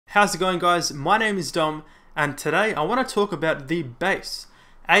How's it going, guys? My name is Dom, and today I want to talk about the base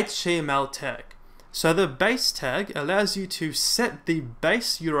HTML tag. So the base tag allows you to set the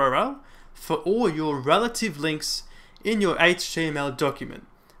base URL for all your relative links in your HTML document.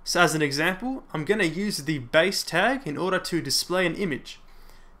 So as an example, I'm going to use the base tag in order to display an image.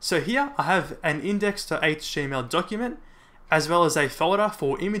 So here I have an index.html document as well as a folder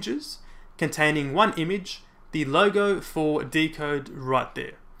for images containing one image, the logo for decode right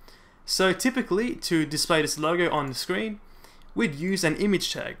there. So typically, to display this logo on the screen, we'd use an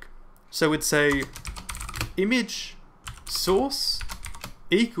image tag. So we'd say image source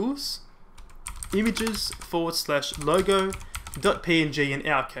equals images/logo.png in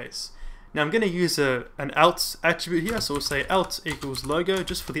our case. Now I'm going to use an alt attribute here, so we'll say alt equals logo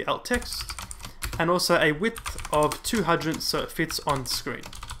just for the alt text, and also a width of 200 so it fits on the screen,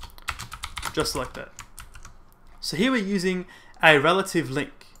 just like that. So here we're using a relative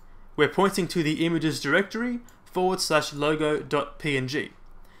link. We're pointing to the images directory /logo.png.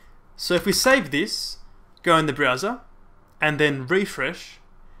 So if we save this, go in the browser, and then refresh,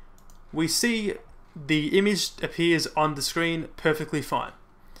 we see the image appears on the screen perfectly fine.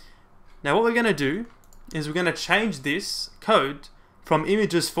 Now what we're going to do is we're going to change this code from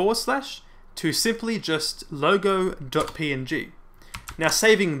images / to simply just logo.png. Now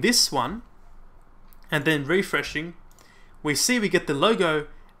saving this one and then refreshing, we see we get the logo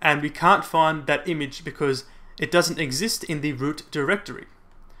and we can't find that image because it doesn't exist in the root directory.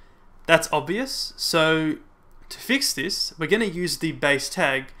 That's obvious, so to fix this, we're going to use the base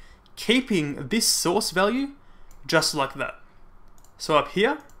tag, keeping this source value just like that. So up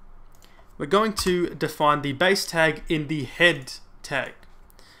here, we're going to define the base tag in the head tag.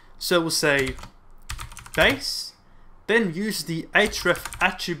 So we'll say base, then use the href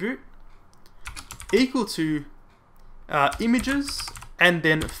attribute equal to images, and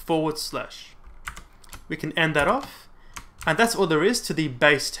then /. We can end that off, and that's all there is to the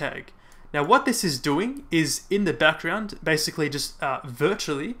base tag. Now what this is doing is, in the background, basically just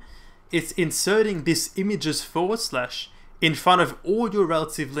virtually, it's inserting this images / in front of all your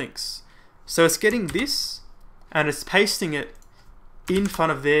relative links. So it's getting this and it's pasting it in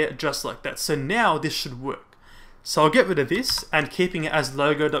front of there just like that. So now this should work. So I'll get rid of this and keeping it as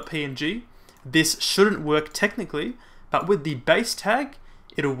logo.png. This shouldn't work technically, but with the base tag,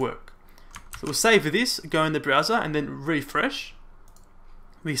 it'll work. So we'll save this, go in the browser, and then refresh.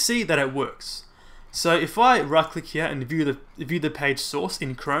 We see that it works. So if I right click here and view the page source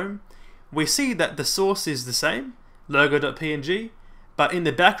in Chrome, we see that the source is the same, logo.png, but in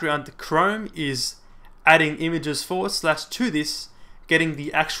the background, Chrome is adding images / to this, getting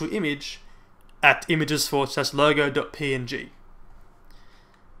the actual image at images / logo.png.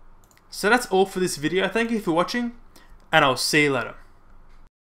 So that's all for this video. Thank you for watching, and I'll see you later.